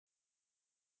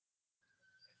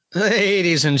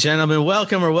Ladies and gentlemen,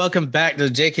 welcome back to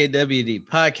the JKWD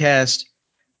podcast,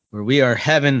 where we are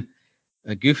having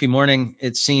a goofy morning,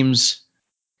 it seems.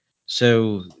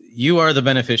 So you are the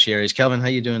beneficiaries. Kelvin, how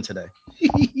you doing today?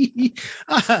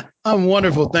 I'm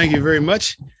wonderful. Thank you very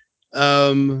much.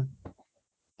 I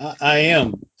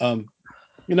am. I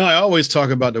always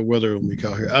talk about the weather when we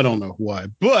call here. I don't know why,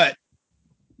 but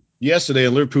yesterday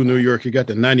in Liverpool, New York, it got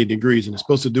to 90 degrees and it's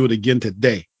supposed to do it again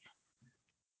today.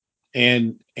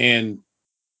 And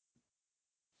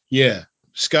yeah,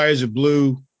 skies are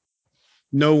blue,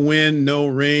 no wind, no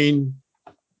rain,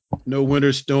 no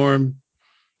winter storm.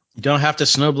 You don't have to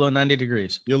snow blow 90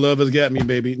 degrees. Your love has got me,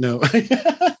 baby. No,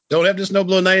 don't have to snow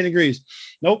blow 90 degrees.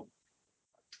 Nope.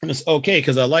 And it's okay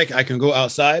because I can go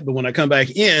outside, but when I come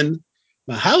back in,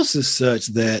 my house is such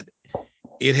that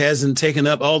it hasn't taken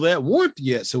up all that warmth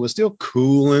yet. So it's still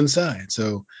cool inside.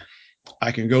 So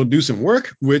I can go do some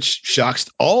work, which shocks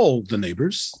all the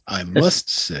neighbors, I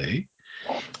must say.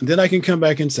 And then I can come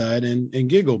back inside and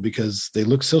giggle because they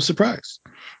look so surprised.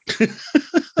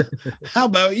 How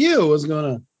about you? What's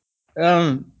going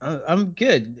on? I'm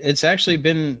good. It's actually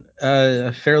been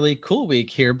a fairly cool week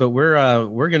here, but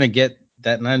we're gonna get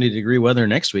that 90-degree weather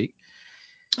next week.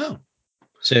 Oh,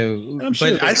 so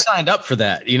but I signed up for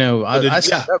that. I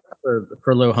signed up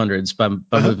for low hundreds by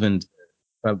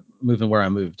moving where I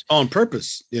moved on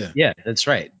purpose. Yeah, that's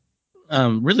right.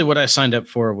 Really, what I signed up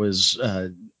for was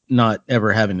not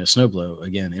ever having to snow blow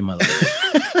again in my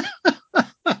life.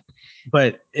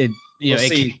 But it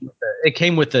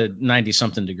came with the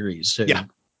 90-something degrees. So, yeah,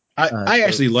 I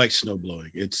actually like snow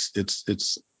blowing.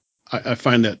 I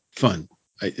find that fun.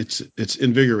 It's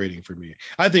invigorating for me.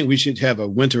 I think we should have a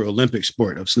winter Olympic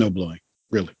sport of snow blowing.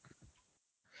 Really.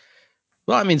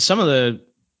 Well, I mean, some of the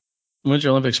Winter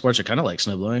Olympic sports are kind of like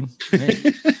snow blowing.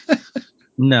 Right?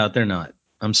 No, they're not.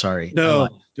 I'm sorry. No,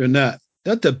 they're not.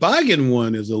 That toboggan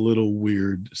one is a little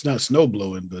weird. It's not snow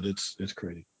blowing, but it's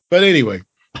crazy. But anyway,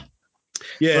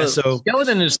 yeah. Well, so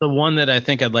skeleton is the one that I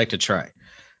think I'd like to try.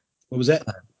 What was that?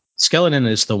 Skeleton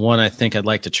is the one I think I'd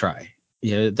like to try.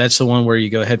 Yeah, that's the one where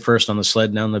you go head first on the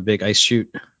sled down the big ice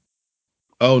chute.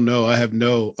 Oh no, I have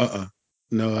no.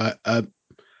 No, I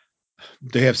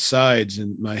they have sides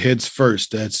and my head's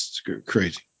first. That's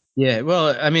crazy. Yeah,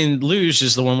 well, I mean, luge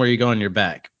is the one where you go on your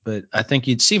back, but I think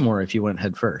you'd see more if you went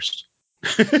head first.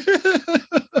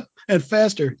 And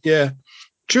faster. Yeah,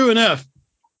 true enough.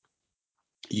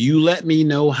 You let me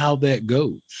know how that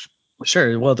goes.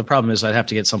 Sure. Well, the problem is I'd have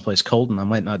to get someplace cold, and I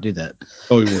might not do that.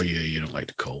 Oh, well, yeah, you don't like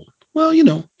the cold. Well,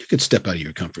 you could step out of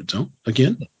your comfort zone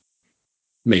again.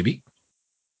 Maybe.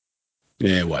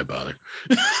 Yeah, why bother?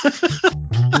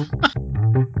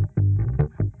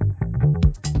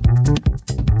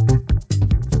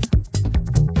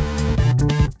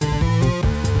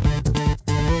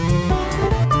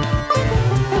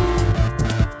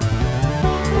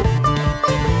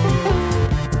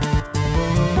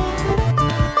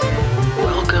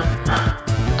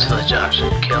 Josh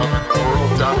and Kelvin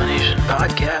World Domination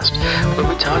Podcast, where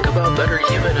we talk about better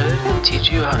humanhood and teach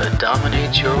you how to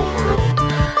dominate your world.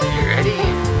 You ready?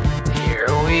 Here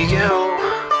we go.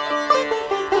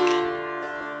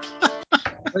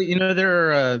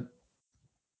 Well,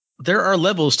 there are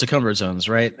levels to comfort zones,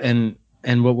 right? And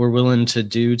what we're willing to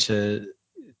do to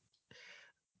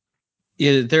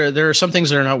there are some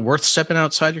things that are not worth stepping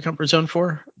outside your comfort zone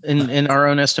for in our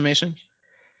own estimation.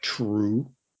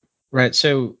 True. Right.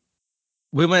 So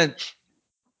when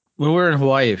we were in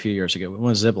Hawaii a few years ago, we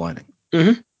went ziplining.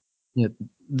 Mm-hmm. Yeah,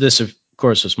 this, of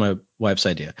course, was my wife's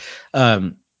idea.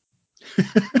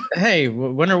 Hey,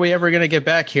 when are we ever going to get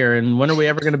back here? And when are we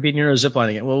ever going to be near a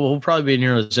zipline again? Well, we'll probably be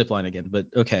near a zipline again,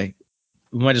 but okay,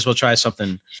 we might as well try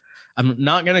something. I'm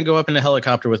not going to go up in a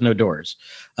helicopter with no doors,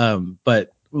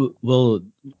 but we'll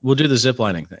do the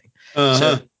ziplining thing.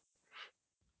 Uh-huh. So,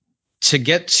 to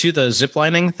get to the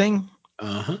ziplining thing,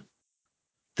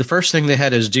 the first thing they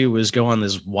had us do was go on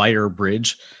this wire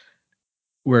bridge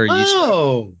where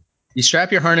you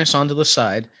strap your harness onto the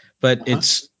side, but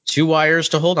it's 2 wires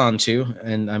to hold on to.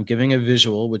 And I'm giving a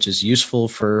visual, which is useful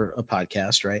for a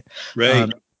podcast, right? Right.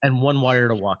 And 1 wire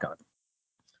to walk on.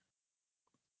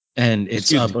 And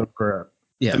it's up over.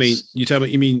 Yes. I mean,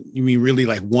 you mean really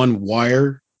like 1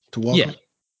 wire to walk on?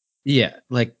 Yeah.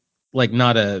 Like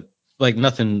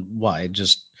nothing wide,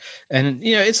 just, and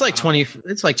it's like 20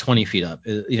 feet up.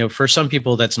 For some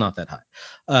people that's not that high.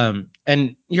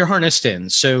 And you're harnessed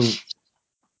in, so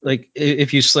like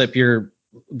if you slip, you're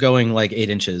going like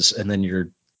 8 inches, and then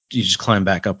you just climb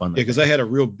back up on that. Yeah, because I had a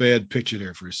real bad picture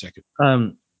there for a second.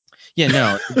 Yeah,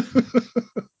 no.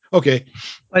 Okay.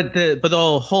 But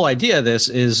the whole idea of this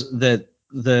is that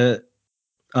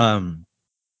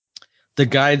the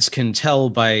guides can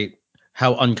tell by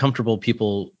how uncomfortable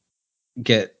people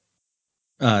get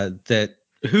that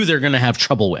who they're going to have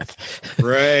trouble with.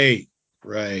 Right.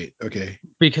 Okay.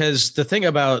 Because the thing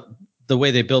about the way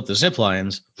they built the zip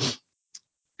lines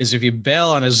is if you bail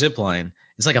on a zip line,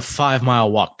 it's like a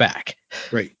 5-mile walk back.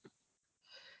 Right.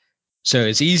 So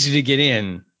it's easy to get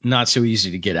in, not so easy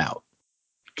to get out.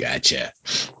 Gotcha.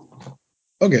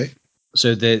 Okay.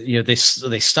 So that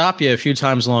they stop you a few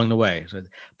times along the way. So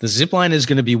the zip line is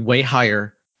going to be way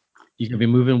higher. You're going to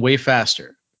be moving way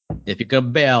faster. If you're going to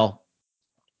bail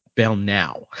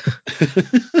now.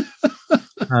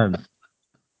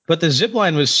 But the zip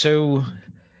line was so.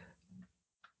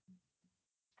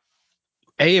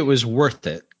 It was worth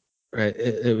it, right?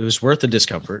 It was worth the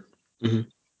discomfort. Mm-hmm.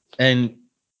 And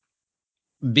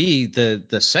B,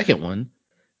 the second one,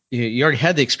 you already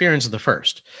had the experience of the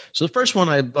first. So the first one,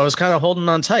 I was kind of holding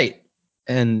on tight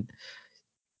and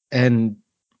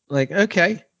like,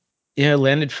 okay,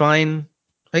 landed fine.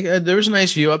 Like there was a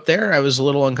nice view up there. I was a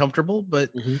little uncomfortable,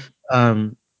 but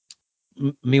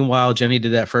meanwhile, Jenny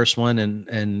did that first one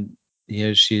and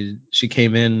she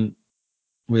came in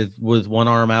with one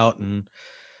arm out and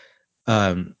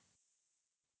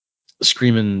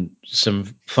screaming some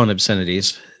fun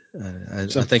obscenities. I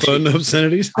think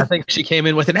obscenities. I think she came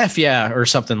in with an F yeah or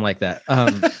something like that.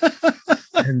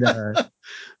 And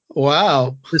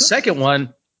wow. The second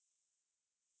one,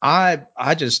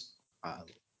 I just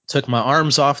took my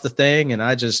arms off the thing and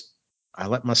I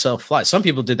let myself fly. Some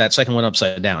people did that second one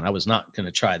upside down. I was not going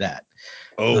to try that.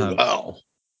 Oh, wow.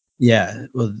 Yeah.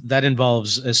 Well, that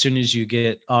involves as soon as you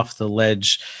get off the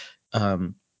ledge,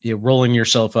 you're rolling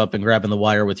yourself up and grabbing the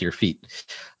wire with your feet.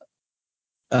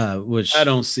 Which I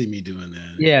don't see me doing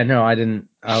that. Yeah, no, I didn't.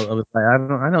 I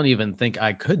don't even think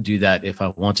I could do that if I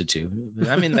wanted to.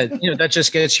 I mean, that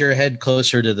just gets your head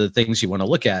closer to the things you want to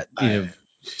look at.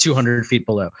 200 feet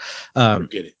below.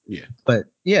 Forget it. Yeah, but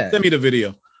yeah, send me the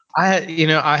video.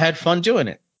 I had fun doing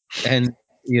it, and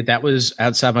that was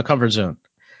outside my comfort zone.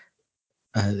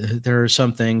 There are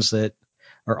some things that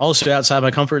are also outside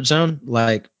my comfort zone,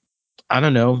 like I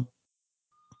don't know,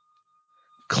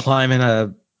 climbing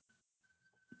a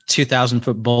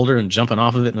 2,000-foot boulder and jumping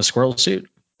off of it in a squirrel suit.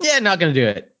 Yeah, not going to do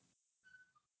it.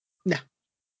 No.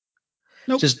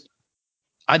 Nope. Just,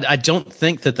 I don't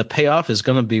think that the payoff is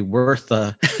going to be worth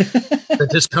the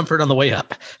discomfort on the way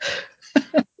up.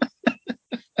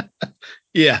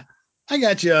 Yeah, I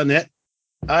got you on that.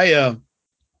 Let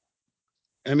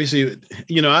me see.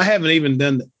 I haven't even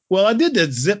done. Well, I did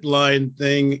that zip line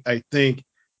thing. I think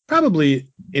probably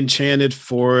Enchanted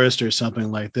Forest or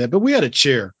something like that. But we had a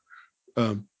chair.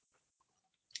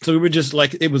 So we were just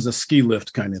like, it was a ski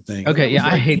lift kind of thing. Okay, yeah,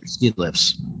 I hate ski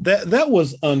lifts. That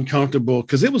was uncomfortable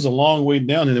because it was a long way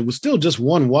down and it was still just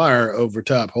one wire over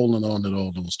top holding on to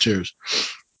all those chairs.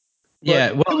 But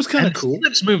yeah, well, it was kind of cool. Ski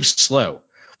lifts move slow.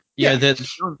 Yeah,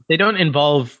 they don't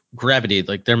involve gravity,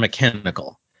 like they're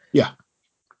mechanical. Yeah.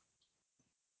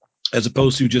 As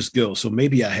opposed to just go. So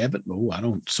maybe I haven't. Oh, I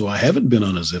don't. So I haven't been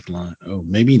on a zip line. Oh,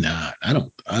 maybe not. I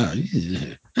don't.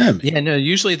 Yeah, no.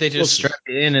 Usually they just strap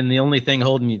you in, and the only thing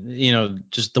holding you,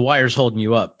 just the wires holding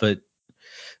you up. But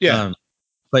yeah,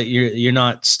 but you're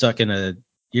not stuck in a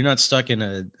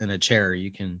chair.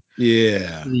 You can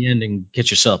in the end and get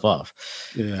yourself off.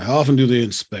 Yeah. How often do they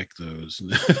inspect those?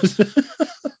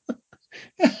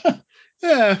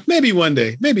 Yeah, maybe one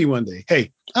day.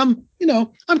 Hey, I'm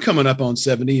coming up on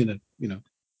 70 in a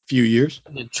few years.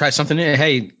 Try something new.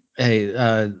 Hey,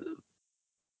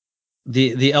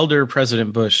 the elder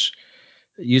President Bush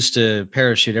used to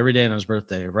parachute every day on his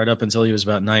birthday, right up until he was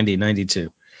about 90,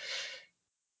 92.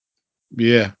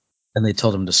 Yeah. And they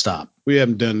told him to stop. We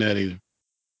haven't done that either.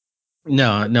 No,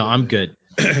 I'm good.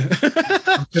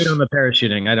 I'm good on the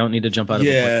parachuting. I don't need to jump out of a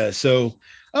plane. Yeah. So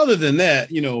other than that,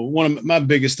 one of my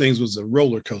biggest things was a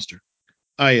roller coaster.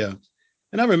 And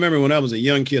I remember when I was a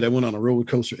young kid, I went on a roller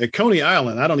coaster at Coney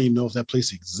Island. I don't even know if that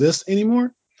place exists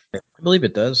anymore. I believe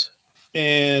it does.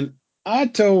 And I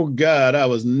told God I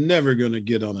was never going to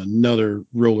get on another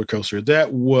roller coaster.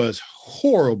 That was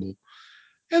horrible.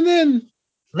 And then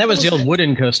that was the old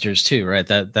wooden coasters too, right?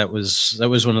 That was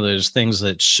one of those things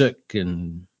that shook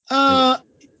and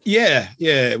yeah,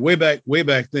 way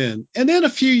back then. And then a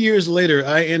few years later,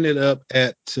 I ended up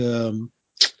at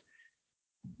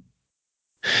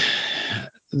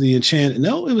the Enchanted.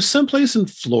 No, it was someplace in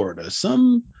Florida.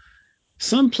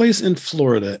 Someplace in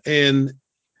Florida, and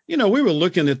we were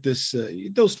looking at this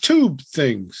those tube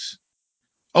things.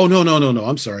 Oh no!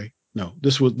 I'm sorry. No,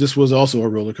 this was also a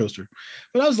roller coaster.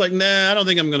 But I was like, nah, I don't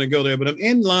think I'm going to go there. But I'm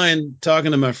in line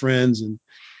talking to my friends, and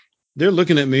they're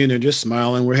looking at me and they're just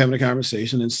smiling. We're having a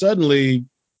conversation, and suddenly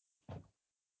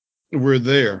were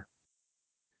there.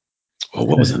 Oh,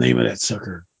 what was the name of that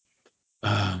sucker?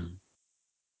 I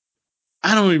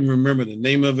don't even remember the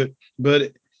name of it,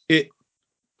 but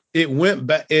it went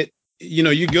back.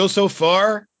 You go so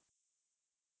far.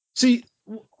 See,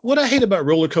 what I hate about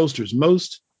roller coasters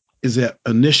most is that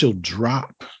initial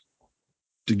drop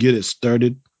to get it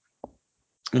started.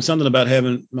 And something about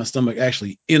having my stomach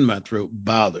actually in my throat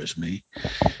bothers me.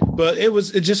 But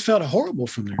it just felt horrible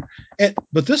from there.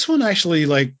 But this one actually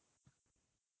like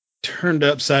turned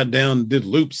upside down, did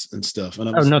loops and stuff.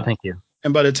 And no, thank you.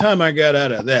 And by the time I got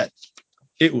out of that,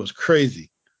 it was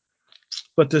crazy.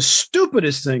 But the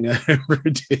stupidest thing I ever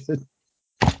did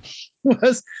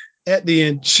was at the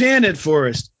Enchanted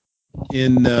Forest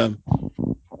in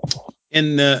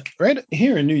right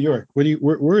here in New York.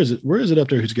 Where is it? Where is it up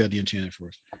there? Who's got the Enchanted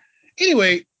Forest?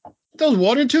 Anyway, those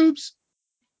water tubes.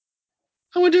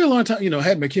 I went there a long time. I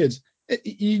had my kids.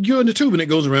 You go in the tube and it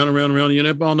goes around and around and around. You end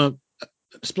up on a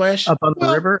splash up on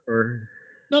the river, or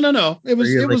no. It was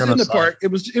in the park.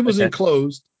 It was okay.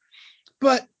 Enclosed.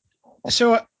 But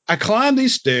so I climbed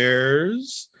these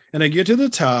stairs and I get to the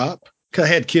top. Cause I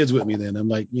had kids with me then. I'm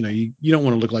like, you don't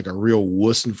want to look like a real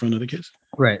wuss in front of the kids,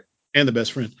 right? And the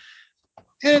best friend.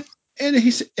 And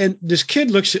this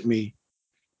kid looks at me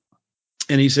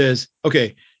and he says,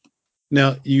 "Okay,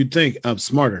 now you'd think I'm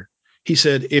smarter." He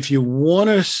said, "If you want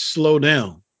to slow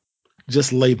down,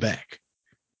 just lay back."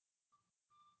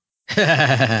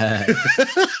 And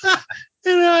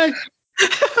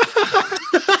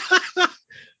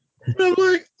I'm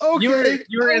like, okay.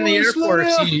 You were in the Air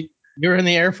Force. You were in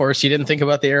the Air Force. You didn't think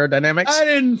about the aerodynamics? I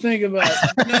didn't think about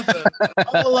nothing.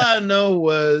 All I know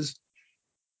was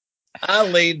I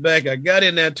laid back. I got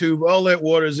in that tube. All that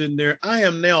water's in there. I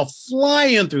am now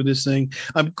flying through this thing.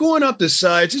 I'm going up the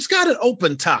sides. It's got an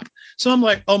open top. So I'm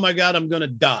like, oh my God, I'm going to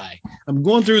die. I'm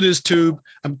going through this tube.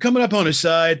 I'm coming up on the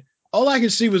side. All I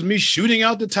could see was me shooting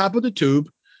out the top of the tube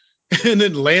and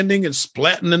then landing and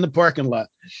splatting in the parking lot.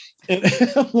 And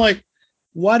I'm like,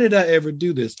 why did I ever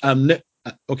do this?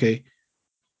 Okay.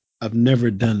 I've never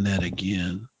done that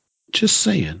again. Just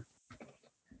saying.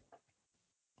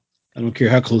 I don't care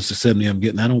how close to 70 I'm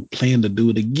getting. I don't plan to do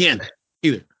it again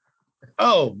either.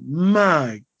 Oh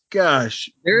my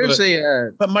gosh.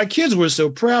 But my kids were so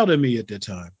proud of me at the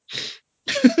time.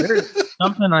 There's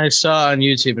something I saw on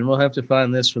YouTube, and we'll have to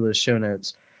find this for the show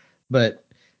notes. But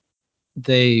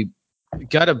they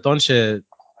got a bunch of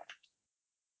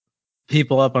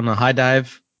people up on the high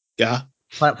dive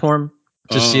platform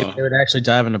to see if they would actually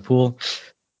dive in the pool.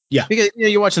 Yeah. Because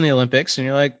you're watching the Olympics and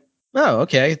you're like, oh,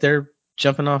 okay, they're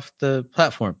jumping off the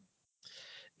platform.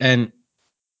 And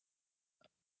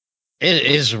it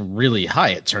is really high,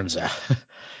 it turns out.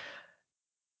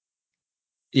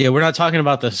 Yeah, we're not talking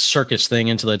about the circus thing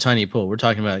into the tiny pool. We're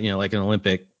talking about, like an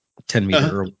Olympic 10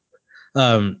 meter.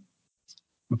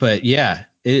 But yeah,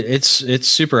 it's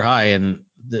super high. And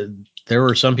there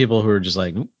were some people who were just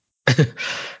like,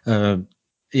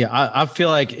 I feel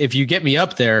like if you get me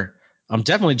up there, I'm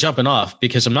definitely jumping off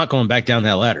because I'm not going back down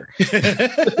that ladder.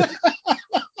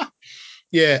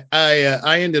 Yeah,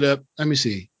 I ended up. Let me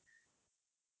see.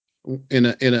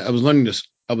 I was learning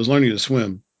to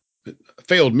swim. I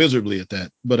failed miserably at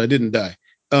that, but I didn't die.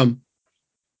 And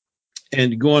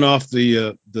going off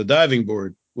the diving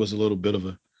board was a little bit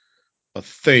of a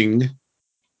thing.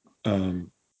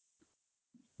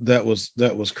 That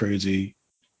was crazy.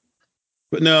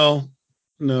 But no,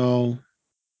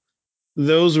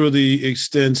 those were the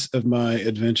extents of my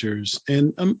adventures,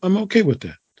 and I'm okay with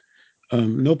that.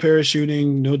 No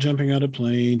parachuting, no jumping out of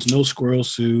planes, no squirrel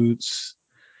suits.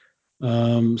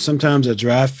 Sometimes I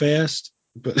drive fast,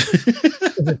 but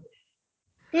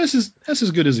that's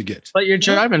as good as it gets. But you're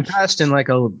driving fast in like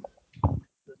what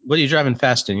are you driving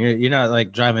fast in? You're not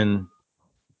like driving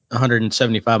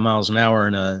 175 miles an hour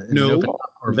in an open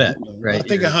Corvette, right?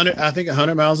 I think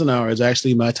 100 miles an hour is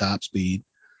actually my top speed.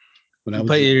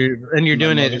 You're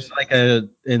doing it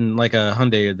in like a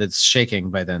Hyundai that's shaking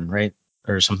by then, right?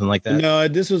 Or something like that. No,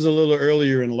 this was a little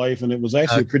earlier in life, and it was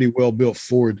actually a pretty well built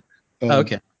Ford.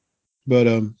 Okay. But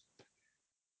I'm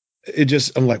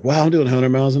like, wow, I'm doing 100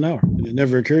 miles an hour. And it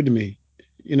never occurred to me,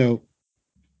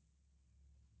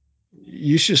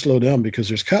 you should slow down because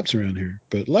there's cops around here.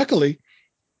 But luckily,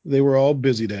 they were all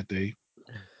busy that day.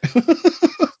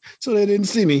 So they didn't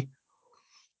see me.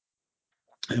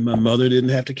 And my mother didn't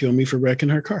have to kill me for wrecking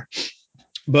her car.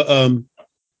 But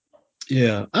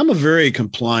yeah, I'm a very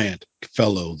compliant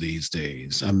fellow these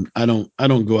days. I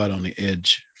don't go out on the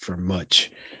edge for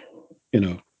much.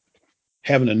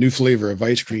 Having a new flavor of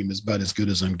ice cream is about as good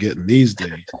as I'm getting these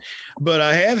days. But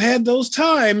I have had those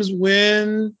times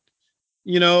when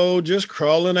just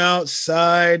crawling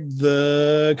outside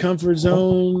the comfort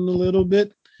zone a little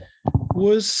bit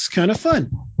was kind of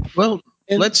fun. Well,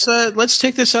 let's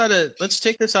take this out of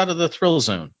the thrill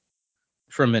zone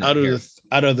for a minute.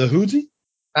 Out of the Hootie?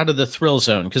 Out of the thrill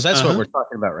zone, because that's what we're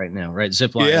talking about right now, right?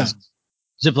 Zip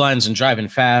lines and driving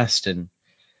fast and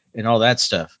all that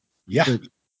stuff. Yeah. But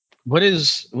what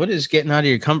is getting out of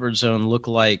your comfort zone look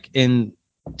like in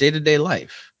day-to-day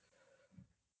life?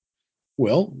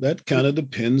 Well, that kind of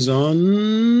depends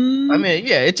on. I mean,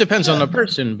 yeah, it depends on the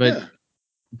person,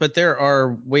 but there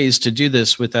are ways to do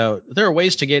this there are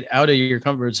ways to get out of your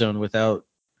comfort zone without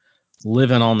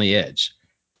living on the edge.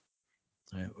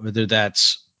 Whether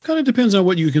that's kind of depends on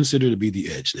what you consider to be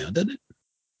the edge now, doesn't it?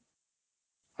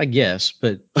 I guess,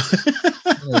 but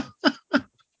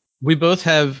we both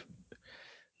have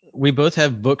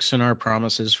books in our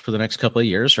promises for the next couple of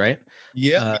years, right?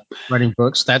 Yeah. Writing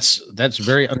books, that's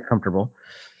very uncomfortable.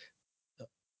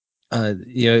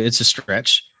 It's a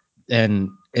stretch, and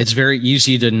it's very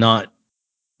easy to not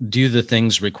do the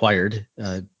things required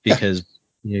because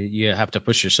you have to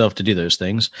push yourself to do those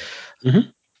things. Mm-hmm.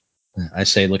 I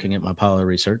say, looking at my pile of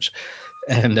research,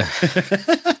 and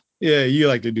yeah, you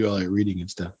like to do all that reading and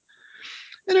stuff.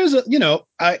 And there's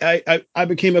I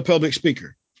became a public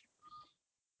speaker.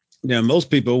 Now, most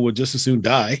people would just as soon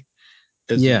die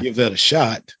as to give that a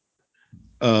shot.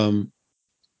 But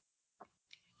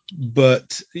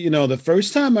the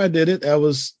first time I did it, I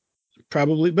was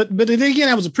probably, but again,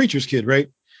 I was a preacher's kid, right?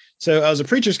 So I was a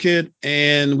preacher's kid,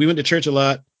 and we went to church a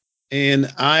lot,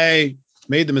 and I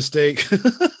made the mistake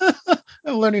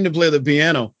of learning to play the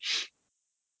piano.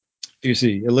 You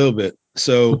see, a little bit.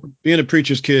 So being a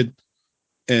preacher's kid,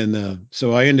 and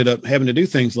so I ended up having to do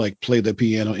things like play the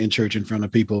piano in church in front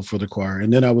of people for the choir,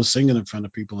 and then I was singing in front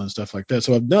of people and stuff like that.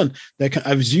 So I've done that.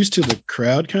 I was used to the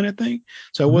crowd kind of thing,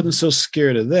 so I wasn't so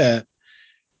scared of that.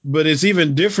 But it's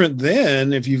even different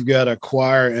than if you've got a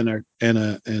choir and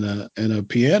a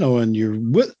piano and you're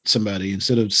with somebody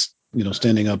instead of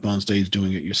standing up on stage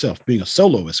doing it yourself. Being a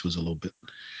soloist was a little bit.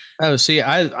 Oh, see,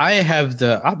 I have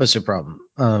the opposite problem.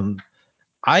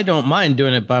 I don't mind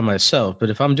doing it by myself,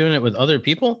 but if I'm doing it with other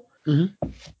people,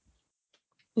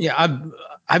 yeah,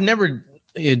 I've never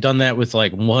done that with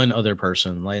like one other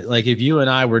person. Like if you and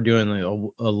I were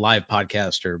doing a live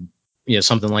podcast or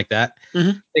something like that, I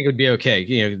think it would be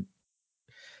okay.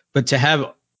 But to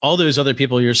have all those other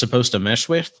people you're supposed to mesh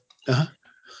with,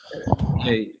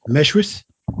 mesh with,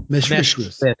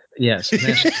 yes.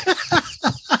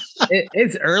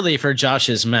 It's early for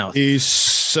Josh's mouth. He's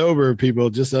sober, people.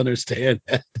 Just understand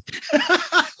that.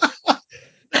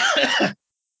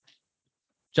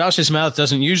 Josh's mouth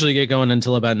doesn't usually get going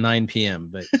until about 9 p.m.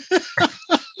 But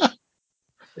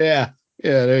yeah,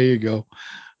 there you go.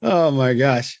 Oh my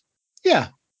gosh, yeah,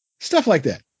 stuff like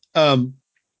that. And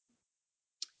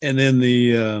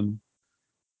then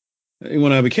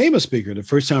when I became a speaker, the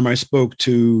first time I spoke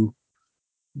to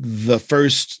the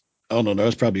first, oh no, there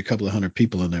was probably a couple of hundred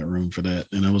people in that room for that,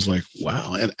 and I was like,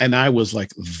 wow, and I was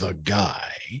like the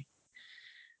guy,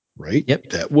 right? Yep.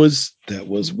 That was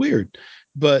weird,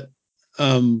 but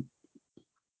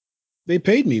they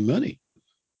paid me money.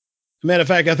 Matter of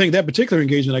fact, I think that particular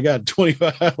engagement, I got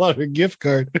 $25 gift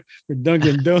card for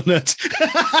Dunkin' Donuts.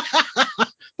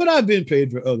 But I've been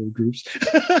paid for other groups.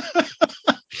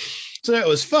 So that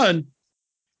was fun.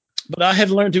 But I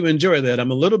had learned to enjoy that.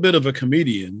 I'm a little bit of a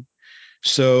comedian.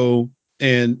 So,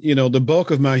 and the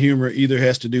bulk of my humor either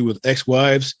has to do with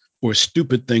ex-wives or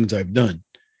stupid things I've done.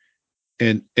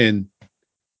 And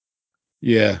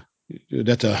yeah,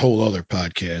 that's a whole other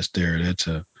podcast there.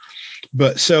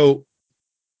 But so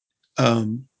I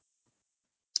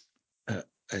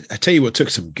tell you what took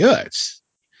some guts.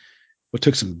 What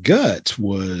took some guts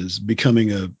was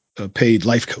becoming a paid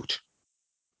life coach,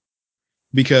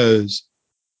 because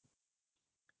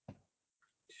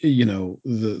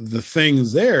the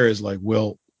things there is like,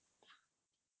 well,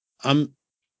 I'm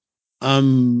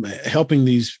helping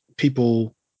these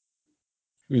people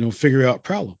figure out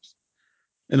problems,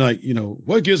 and like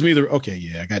what gives me okay,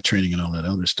 yeah, I got training and all that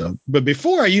other stuff, but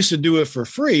before I used to do it for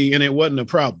free and it wasn't a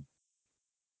problem,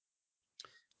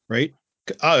 right?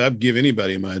 I'd give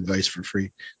anybody my advice for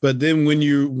free. But then when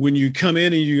you come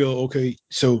in and you go, okay,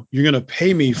 so you're going to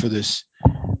pay me for this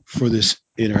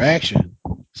interaction,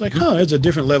 it's like, it's a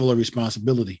different level of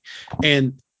responsibility,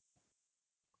 and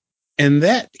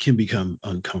that can become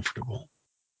uncomfortable.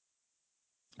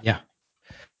 Yeah.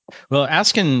 Well,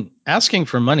 asking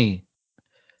for money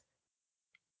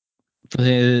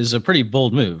is a pretty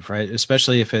bold move, right?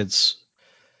 Especially if it's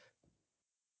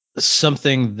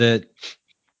something that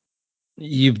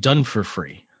you've done for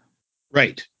free.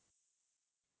 Right.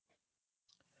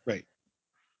 Right.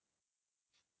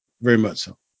 Very much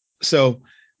so. So,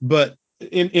 but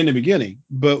in the beginning,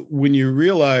 but when you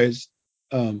realize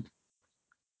the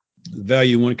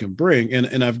value one can bring,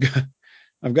 and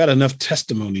I've got enough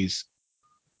testimonies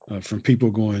from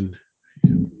people going,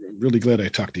 really glad I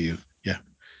talked to you. Yeah.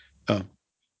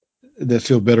 That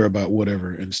feel better about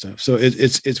whatever and stuff. So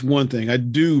it's one thing. I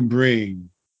do bring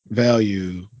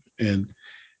value and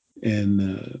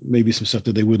maybe some stuff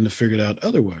that they wouldn't have figured out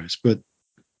otherwise. But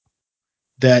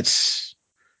that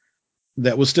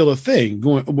was still a thing.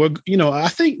 Well, I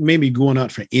think maybe going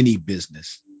out for any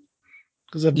business,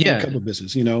 because I've done a couple of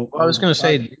business. Well, I was going to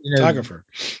say, photographer,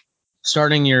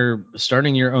 starting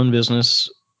your own business.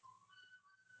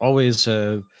 Always,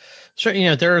 there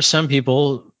are some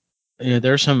people,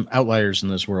 there are some outliers in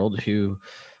this world who,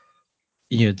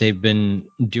 they've been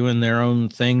doing their own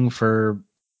thing for,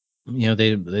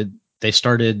 they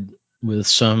started with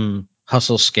some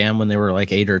hustle scam when they were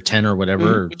like 8 or 10 or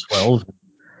whatever, or 12.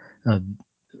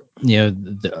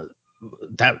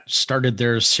 That started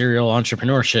their serial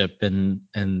entrepreneurship, and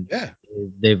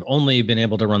they've only been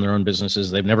able to run their own businesses.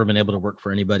 They've never been able to work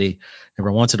for anybody,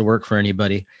 never wanted to work for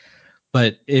anybody.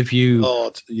 But if you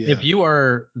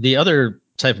are the other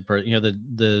type of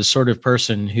person, the sort of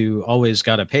person who always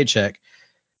got a paycheck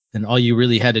and all you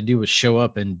really had to do was show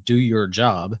up and do your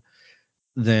job,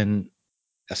 then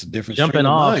that's a different jumping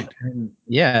off.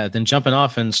 Then jumping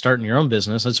off and starting your own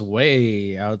business, that's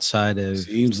way outside of.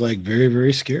 Seems like very,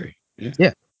 very scary.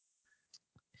 Yeah.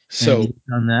 So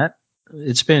on that,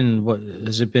 it's been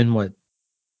what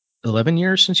 11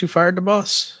 years since you fired the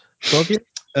boss? 12 years?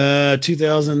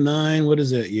 2009. What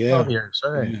is it? Yeah. 12 years.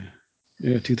 All right.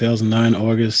 Yeah. 2009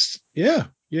 August. Yeah.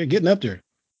 Getting up there.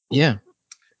 Yeah.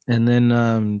 And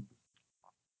then,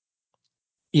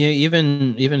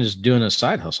 even just doing a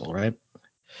side hustle, right?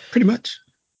 Pretty much.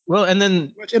 Well, and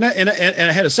then and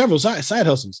I had several side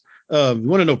hustles. You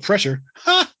want to know pressure?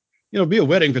 Be a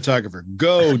wedding photographer.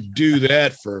 Go do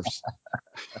that first.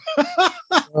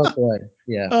 Oh boy.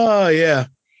 Yeah. Oh yeah.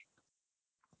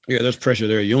 Yeah, there's pressure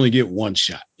there. You only get one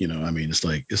shot. I mean, it's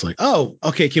like, oh,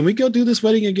 okay. Can we go do this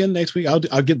wedding again next week? I'll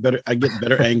get better. I get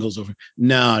better angles over.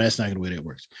 No, that's not the way that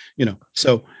works.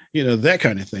 So that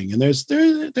kind of thing. And there's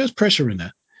pressure in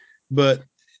that. But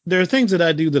there are things that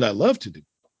I do that I love to do.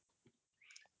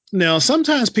 Now,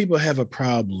 sometimes people have a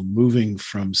problem moving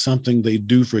from something they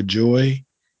do for joy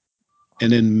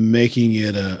and then making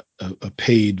it a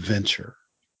paid venture.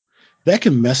 That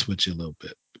can mess with you a little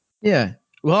bit. Yeah.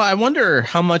 Well, I wonder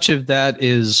how much of that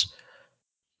is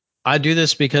I do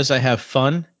this because I have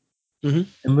fun, and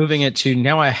moving it to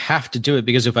now I have to do it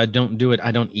because if I don't do it,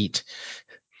 I don't eat.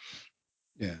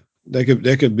 Yeah,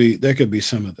 that could be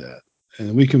some of that,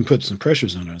 and we can put some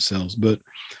pressures on ourselves. But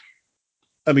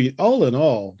I mean, all in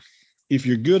all, if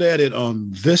you're good at it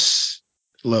on this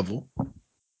level,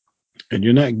 and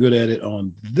you're not good at it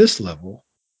on this level,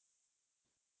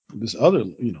 this other,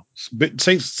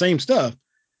 same stuff.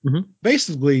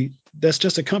 Basically, that's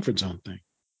just a comfort zone thing.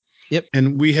 Yep.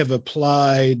 And we have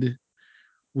applied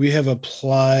a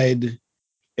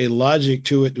logic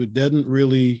to it that doesn't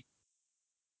really,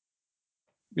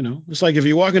 it's like if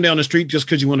you're walking down the street just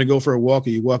because you want to go for a walk,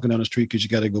 or you're walking down the street because you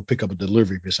got to go pick up a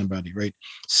delivery for somebody, right?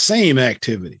 Same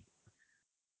activity,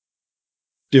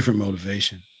 different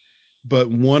motivation,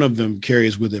 but one of them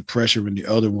carries with it pressure and the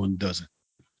other one doesn't.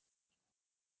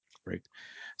 Right.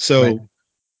 So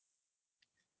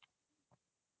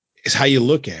it's how you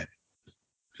look at it.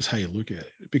 It's how you look at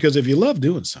it. Because if you love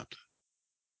doing something,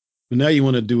 but now you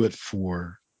want to do it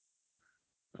for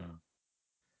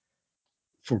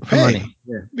pay, money.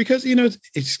 Because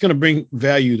it's going to bring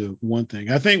value to one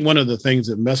thing. I think one of the things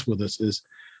that mess with us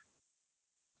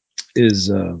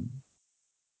is a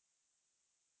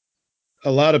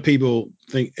lot of people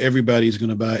think everybody's going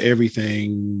to buy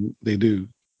everything they do,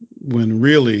 when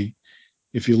really,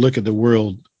 if you look at the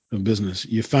world of business,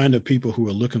 you find the people who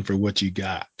are looking for what you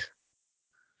got,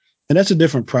 and that's a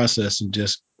different process than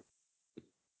just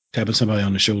tapping somebody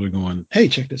on the shoulder going, hey,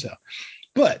 check this out.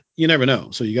 But you never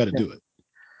know, so you got to do it.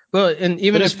 Well, and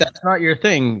even if that's not your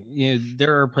thing,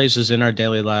 there are places in our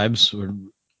daily lives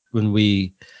when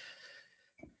we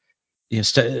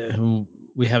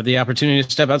we have the opportunity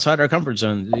to step outside our comfort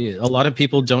zone. A lot of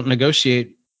people don't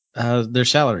negotiate their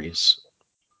salaries.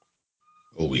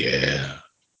 Oh yeah,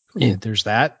 there's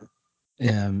that,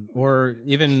 or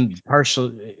even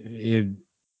partially.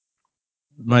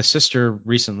 My sister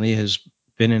recently has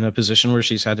been in a position where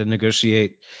she's had to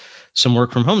negotiate some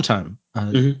work from home time.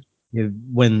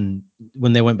 When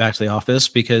they went back to the office,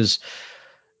 because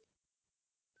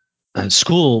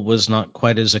school was not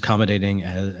quite as accommodating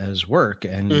as work,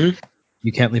 and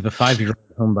You can't leave a 5-year-old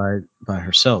home by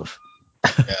herself.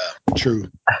 Yeah,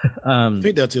 true. I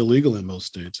think that's illegal in most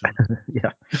states.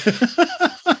 Yeah.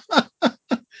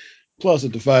 Plus,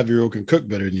 if the 5-year-old can cook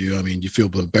better than you, I mean, you feel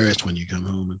embarrassed when you come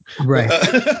home. Right.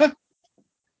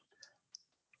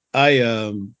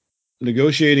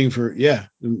 Negotiating for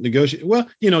negotiate. Well,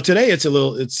 today it's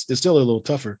still a little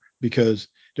tougher because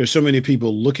there's so many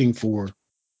people looking for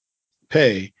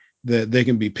pay that they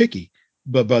can be picky.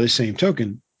 But by the same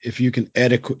token, if you can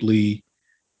adequately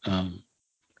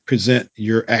present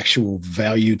your actual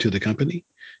value to the company,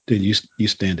 then you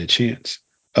stand a chance.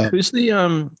 Who's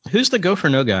the Go for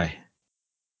No guy?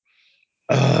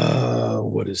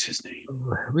 What is his name?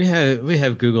 We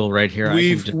have Google right here.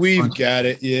 We've got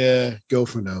it. Yeah, Go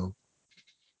for No.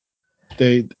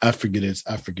 I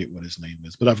forget what his name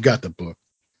is, but I've got the book.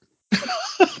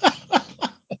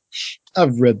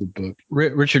 I've read the book.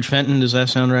 Richard Fenton, does that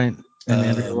sound right? And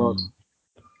Andrea Waltz.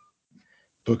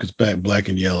 Book is back, black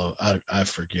and yellow. I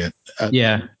forget.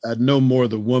 I know more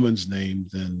of the woman's name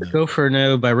than Go for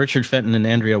No by Richard Fenton and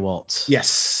Andrea Waltz.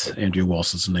 Yes, Andrea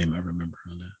Waltz is the name I remember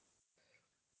on that.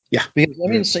 Yeah, because I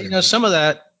mean, some of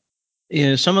that,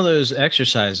 some of those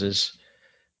exercises,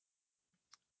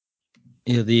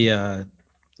 you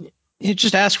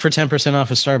just ask for 10%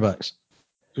 off of Starbucks.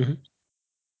 Mm-hmm.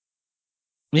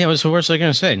 Yeah, so what's I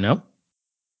going to say? No.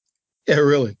 Yeah,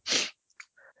 really.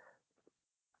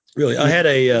 Really, I had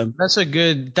a. That's a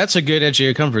good edge of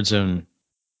your comfort zone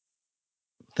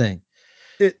thing.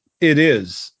 It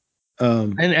is.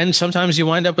 And sometimes you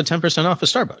wind up with 10% off of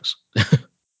Starbucks.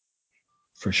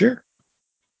 For sure.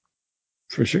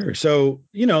 So,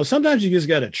 sometimes you just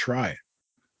got to try it.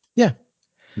 Yeah.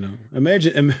 I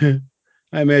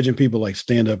imagine people like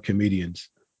stand-up comedians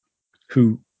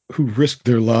who risk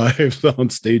their lives on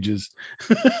stages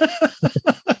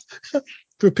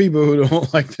for people who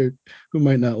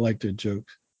might not like their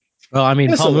jokes. Well, I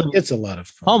mean, it's a lot of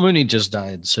fun. Paul Mooney just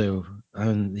died, so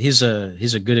he's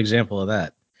a good example of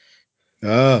that.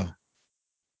 Oh,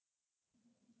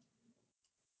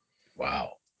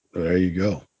 wow! There you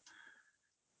go.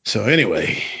 So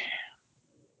anyway,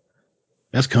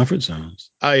 that's comfort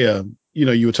zones.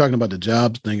 You were talking about the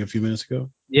jobs thing a few minutes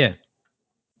ago. Yeah.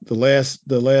 The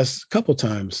last couple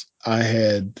times I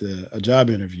had a job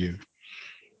interview.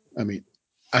 I mean,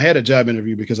 I had a job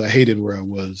interview because I hated where I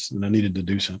was and I needed to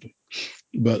do something.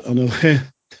 But on the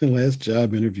last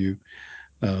job interview,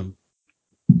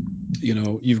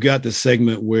 you've got the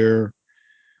segment where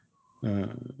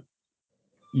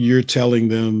you're telling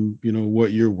them,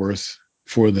 what you're worth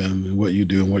for them and what you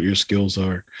do and what your skills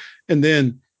are. And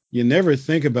then you never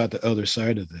think about the other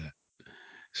side of that.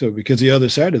 So because the other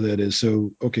side of that is,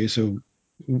 so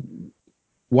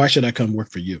why should I come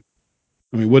work for you?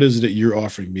 I mean, what is it that you're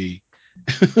offering me?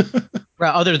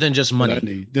 Right, other than just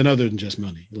money. Other than just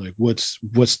money. Like what's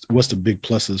the big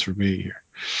pluses for me here?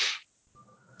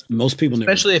 Most people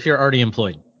especially if you're already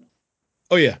employed.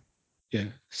 Oh yeah. Yeah.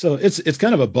 So it's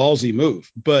kind of a ballsy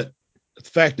move, but the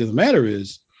fact of the matter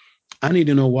is I need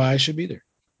to know why I should be there.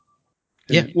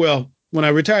 Yeah. Well, when I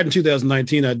retired in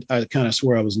 2019, I kind of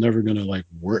swore I was never going to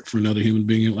work for another human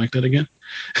being like that again.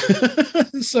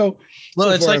 It's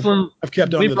like when I've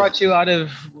kept on. We brought you out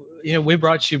of, we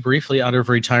brought you briefly out of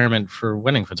retirement for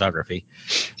wedding photography.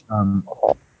 And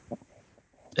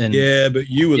yeah, but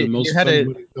you were the most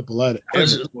fun couple at it.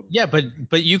 Yeah,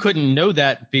 but you couldn't know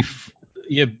that before.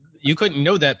 You couldn't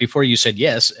know that before you said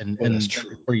yes, and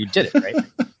before you did it, right?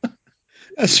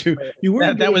 That's true. You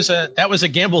were. That was a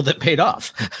gamble that paid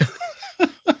off.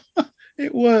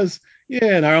 It was,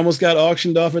 yeah, and I almost got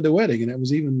auctioned off at the wedding, and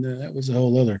that was a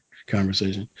whole other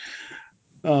conversation.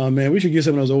 Oh man, we should get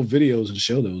some of those old videos and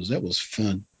show those. That was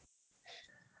fun.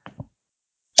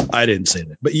 I didn't say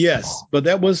that, but yes, but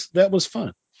that was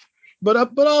fun. But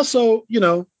also,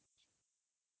 a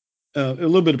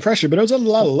little bit of pressure, but there was a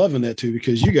lot of love in that too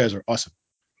because you guys are awesome.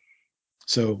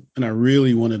 So, and I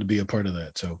really wanted to be a part of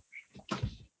that. So.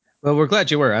 Well, we're glad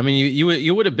you were. I mean,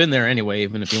 you would have been there anyway,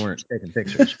 even if you weren't taking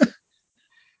pictures.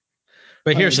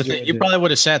 But here's the thing: you probably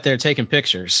would have sat there taking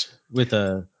pictures with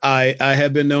a. I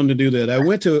have been known to do that. I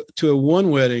went to a one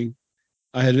wedding.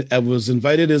 I was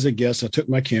invited as a guest. I took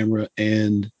my camera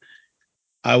and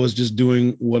I was just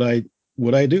doing what I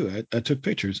do. I took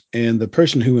pictures, and the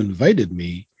person who invited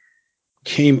me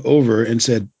came over and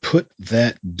said, "Put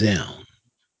that down.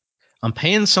 I'm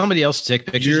paying somebody else to take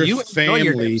pictures. Your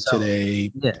family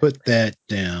today, yeah. Put that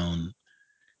down."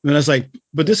 And I was like,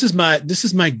 "But this is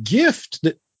my gift.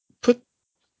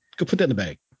 Go put that in the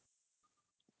bag."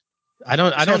 I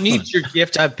don't need your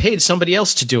gift. I've paid somebody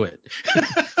else to do it.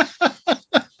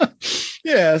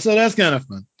 Yeah, so that's kind of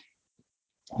fun.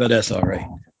 But that's all right.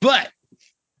 But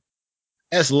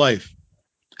That's life.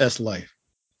 That's life.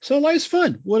 So life's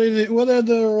fun. What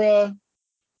other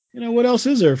what else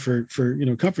is there for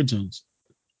comfort zones?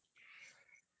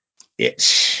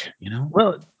 It's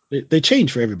well, they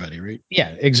change for everybody, right? Yeah,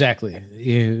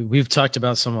 exactly. We've talked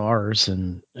about some of ours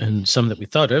and some that we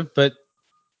thought of, but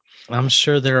I'm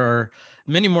sure there are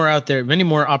many more out there, many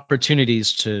more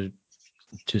opportunities to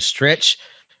stretch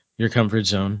your comfort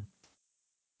zone.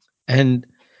 And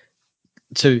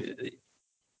to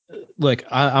look,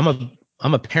 I'm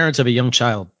a parent of a young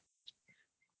child.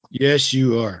 Yes,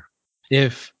 you are.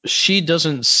 If she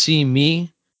doesn't see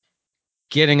me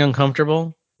getting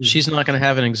uncomfortable, she's not going to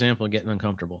have an example of getting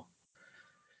uncomfortable.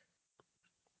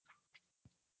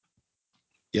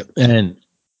 Yep. And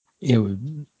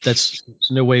that's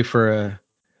no way for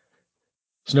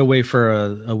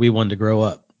a wee one to grow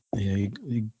up.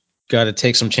 You got to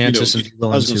take some chances. I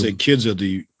was going to say, kids are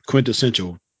the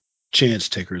quintessential chance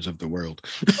takers of the world.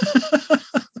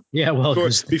 Yeah, well,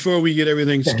 before we get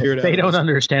everything scared out, they don't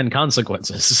understand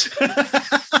consequences.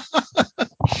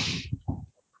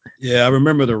 Yeah, I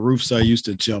remember the roofs I used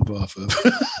to jump off of.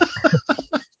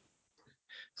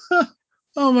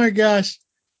 Oh my gosh,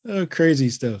 crazy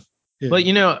stuff. Yeah. But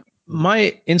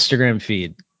my Instagram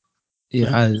feed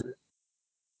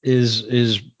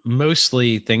is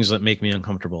mostly things that make me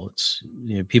uncomfortable. It's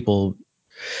people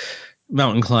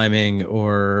mountain climbing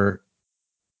or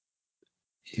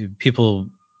people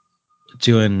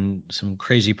doing some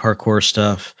crazy parkour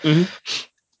stuff,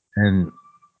 and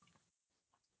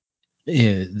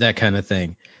that kind of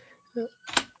thing,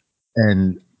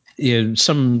 and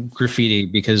some graffiti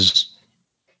because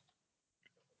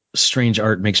strange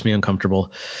art makes me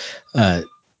uncomfortable.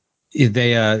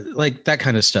 They like that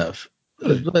kind of stuff.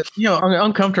 But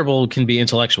uncomfortable can be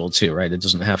intellectual too, right? It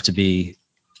doesn't have to be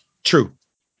true.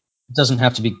 It doesn't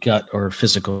have to be gut or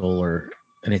physical or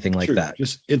anything like that.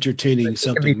 Just entertaining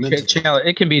something.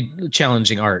 It can be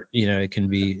challenging art. It can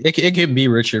be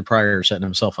Richard Pryor setting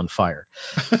himself on fire.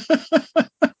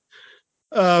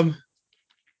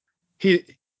 He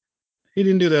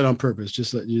didn't do that on purpose.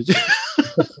 Just let you.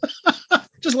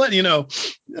 Just letting you know.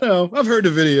 I've heard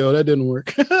the video. That didn't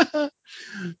work.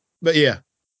 But yeah.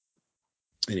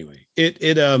 Anyway,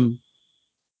 it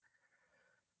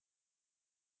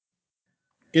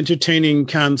entertaining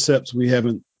concepts we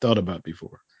haven't thought about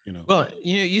before. Well,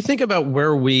 you think about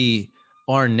where we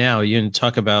are now. You can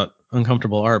talk about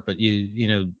uncomfortable art, but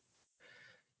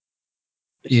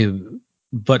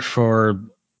but for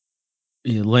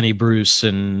Lenny Bruce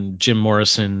and Jim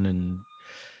Morrison and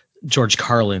George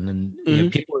Carlin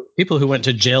and people who went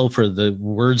to jail for the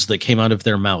words that came out of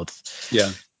their mouth.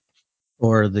 Yeah.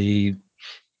 Or the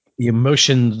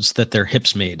emotions that their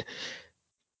hips made.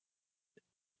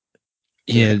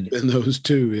 Yeah. And those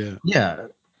too, yeah. Yeah.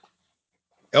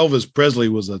 Elvis Presley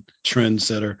was a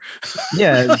trendsetter.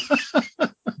 Yeah.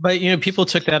 But people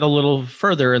took that a little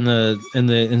further in the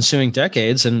ensuing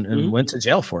decades and went to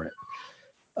jail for it.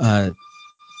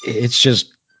 It's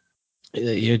just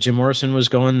Jim Morrison was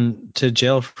going to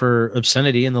jail for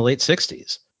obscenity in the late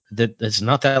 60s. That's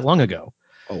not that long ago.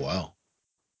 Oh wow.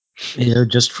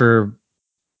 Just for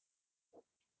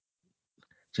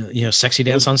sexy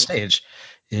dance on stage.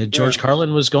 George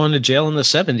Carlin was going to jail in the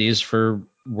 70s for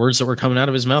words that were coming out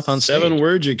of his mouth on stage. 7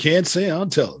 words you can't say on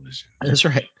television. That's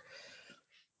right.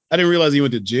 I didn't realize he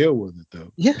went to jail with it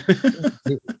though. Yeah.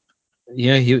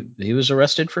 He was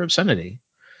arrested for obscenity.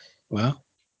 Wow.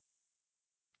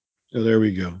 So there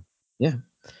we go. Yeah.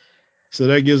 So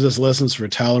that gives us lessons for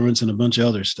tolerance and a bunch of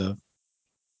other stuff.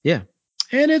 Yeah.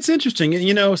 And it's interesting.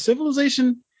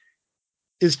 Civilization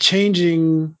is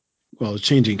changing. Well, it's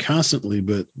changing constantly,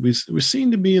 but we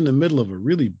seem to be in the middle of a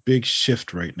really big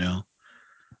shift right now.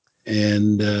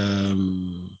 And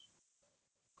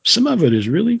some of it is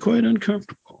really quite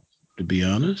uncomfortable, to be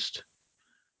honest.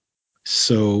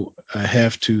 So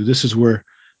this is where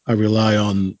I rely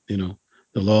on, the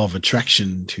law of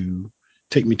attraction to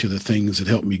take me to the things that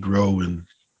help me grow and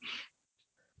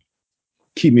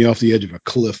keep me off the edge of a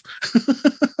cliff.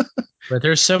 But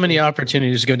there's so many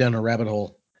opportunities to go down a rabbit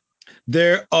hole.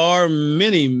 There are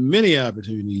many, many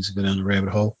opportunities to go down the rabbit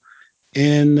hole.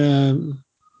 And,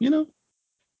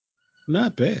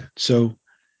 not bad. So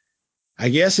I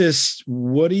guess it's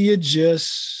what do you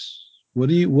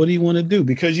want to do?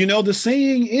 Because, the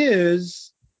saying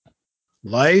is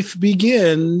life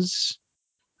begins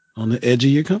on the edge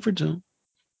of your comfort zone.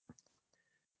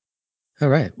 All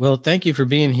right. Well, thank you for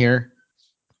being here.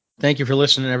 Thank you for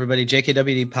listening, everybody.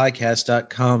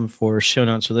 JKWDpodcast.com for show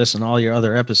notes for this and all your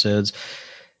other episodes.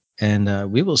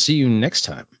 And we will see you next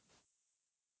time.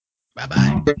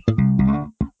 Bye-bye.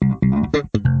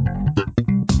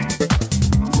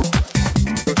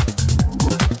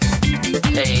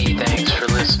 Hey, thanks for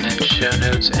listening. Show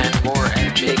notes and more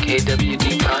at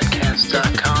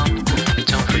jkwdpodcast.com.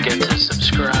 Don't forget to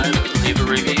subscribe, leave a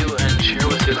review, and share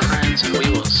with your friends, and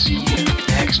we will see you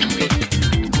next week.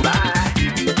 Bye!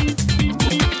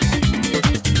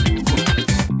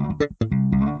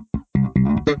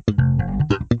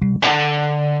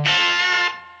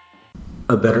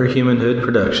 A Better Humanhood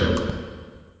production.